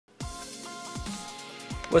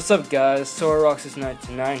What's up guys,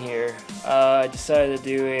 SolarRoxas929 here. I decided to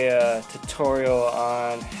do a tutorial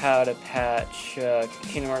on how to patch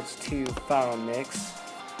Kingdom Hearts 2 Final Mix.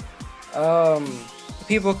 Some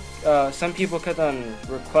people kept on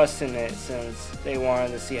requesting it since they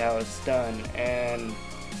wanted to see how it's done, and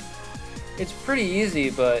it's pretty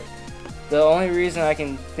easy, but the only reason I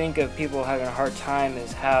can think of people having a hard time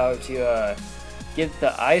is how to get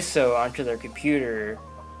the ISO onto their computer.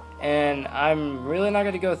 And I'm really not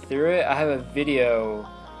going to go through it. I have a video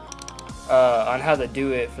on how to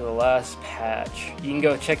do it for the last patch. You can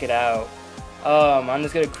go check it out. I'm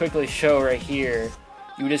just going to quickly show right here.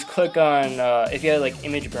 You just click on, if you had like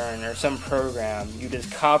image burn or some program, you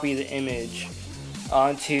just copy the image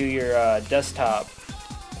onto your desktop.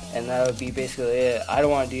 And that would be basically it. I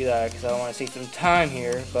don't want to do that because I don't want to save some time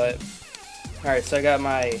here. But alright, so I got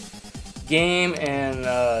my game and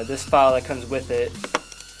this file that comes with it.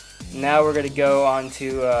 Now we're gonna go on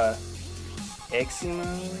to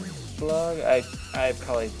Xeeynamo blog. I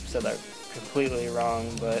probably said that completely wrong,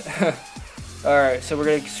 but alright, so we're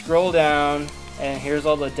gonna scroll down and here's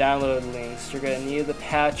all the download links. You're gonna need the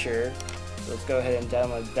patcher, so let's go ahead and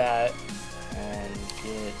download that and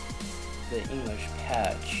get the English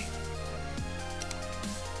patch.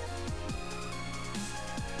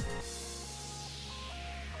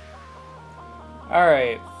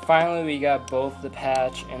 Alright, finally we got both the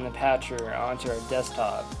patch and the patcher onto our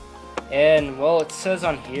desktop. And well, it says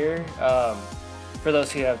on here, for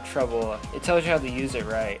those who have trouble, it tells you how to use it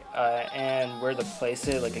right, and where to place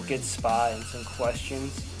it, like a good spot and some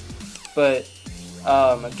questions. But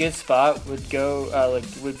a good spot would go,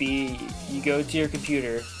 would be you go to your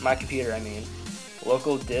computer, my computer I mean,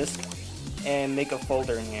 local disk, and make a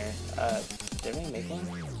folder in here. Did I make one?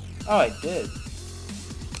 Oh, I did.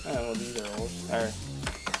 Oh, well, these are old. Or,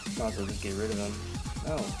 might as well just get rid of them.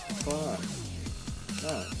 Oh, what's going on?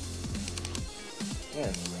 No.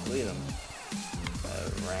 Yes, delete them.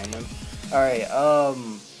 Random. Alright,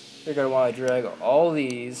 you're gonna want to drag all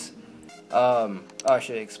these, I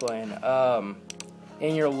should explain,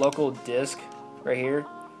 in your local disk, right here,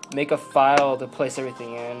 make a file to place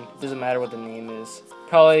everything in. It doesn't matter what the name is.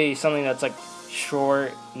 Probably something that's like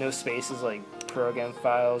short, no spaces, like program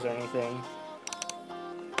files or anything.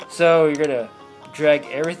 So you're gonna drag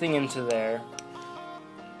everything into there.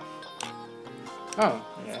 Oh,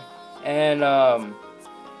 okay. And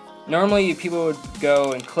normally people would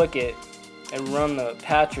go and click it and run the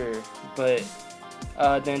patcher, but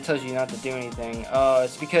then it tells you not to do anything.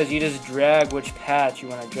 It's because you just drag which patch you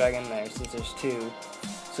want to drag in there, since there's two.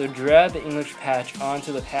 So drag the English patch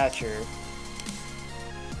onto the patcher.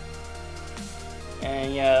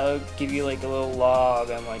 And yeah, it'll give you like a little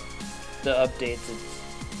log on like the updates.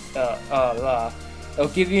 It'll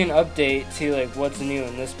give you an update to like what's new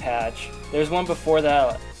in this patch. There's one before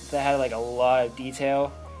that that had like a lot of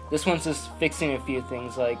detail. This one's just fixing a few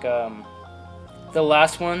things, like the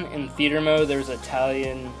last one in theater mode there's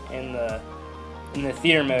Italian in the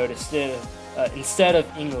theater mode instead of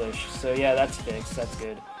English. So yeah, that's fixed. That's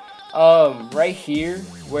good. Right here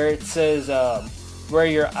where it says where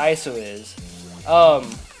your ISO is,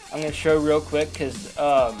 I'm gonna show real quick because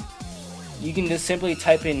you can just simply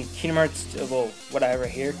type in Kingdom Hearts, well, what I have right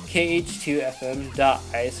here,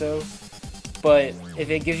 KHIIFM.ISO. But if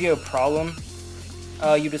it gives you a problem,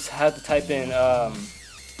 you just have to type in, let's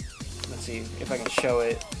see if I can show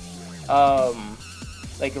it.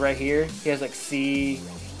 Like right here, he has like C,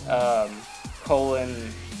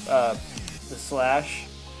 colon, the slash.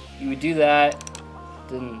 You would do that,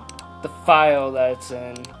 then the file that it's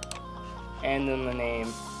in, and then the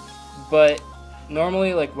name. But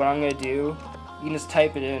normally, like what I'm gonna do, you can just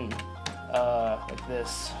type it in like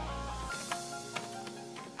this.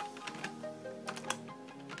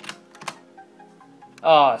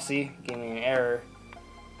 Oh, see, gave me an error.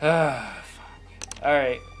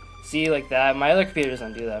 Alright, see, like that. My other computer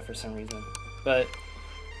doesn't do that for some reason. But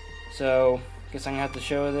so guess I'm gonna have to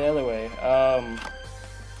show it the other way.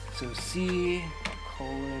 So C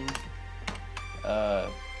colon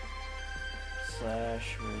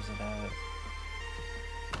slash, where is it at?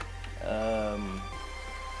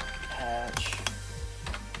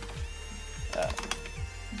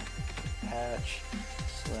 Patch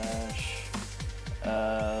slash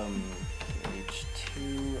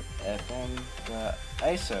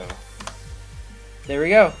H2fm.iso. There we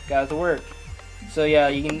go, got it to work. So yeah,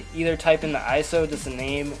 you can either type in the ISO, just the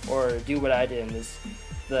name, or do what I did, and this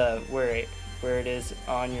where it is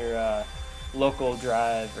on your local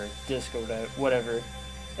drive or disk or whatever.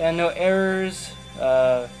 And no errors.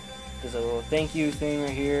 There's a little thank you thing right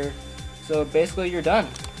here. So basically you're done.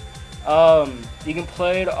 You can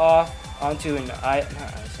play it off onto an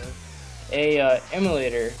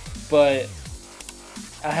emulator, but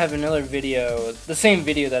I have another video, the same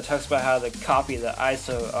video that talks about how to copy the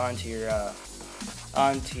ISO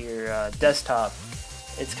onto your desktop.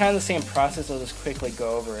 It's kind of the same process. I'll just quickly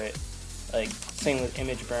go over it. Like same with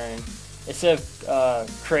image burn. Instead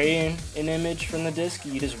of creating an image from the disk,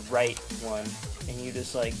 you just write one, and you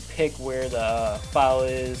just like pick where the file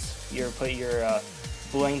is. You put your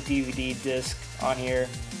blank DVD disc on here.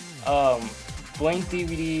 Blank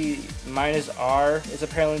DVD -R is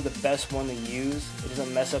apparently the best one to use. It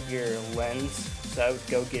doesn't mess up your lens, so I would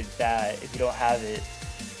go get that if you don't have it.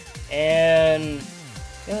 And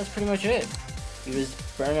yeah, that's pretty much it. You just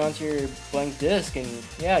burn it onto your blank disc, and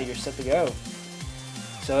yeah, you're set to go.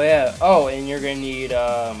 So yeah, oh, and you're gonna need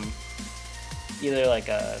either like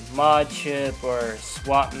a mod chip or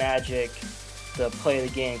swap magic to play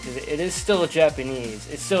the game, because it is still Japanese.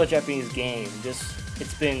 It's still a Japanese game. Just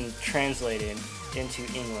it's been translated into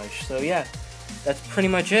English. So yeah, that's pretty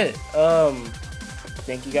much it.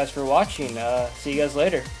 Thank you guys for watching. See you guys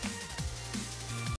later.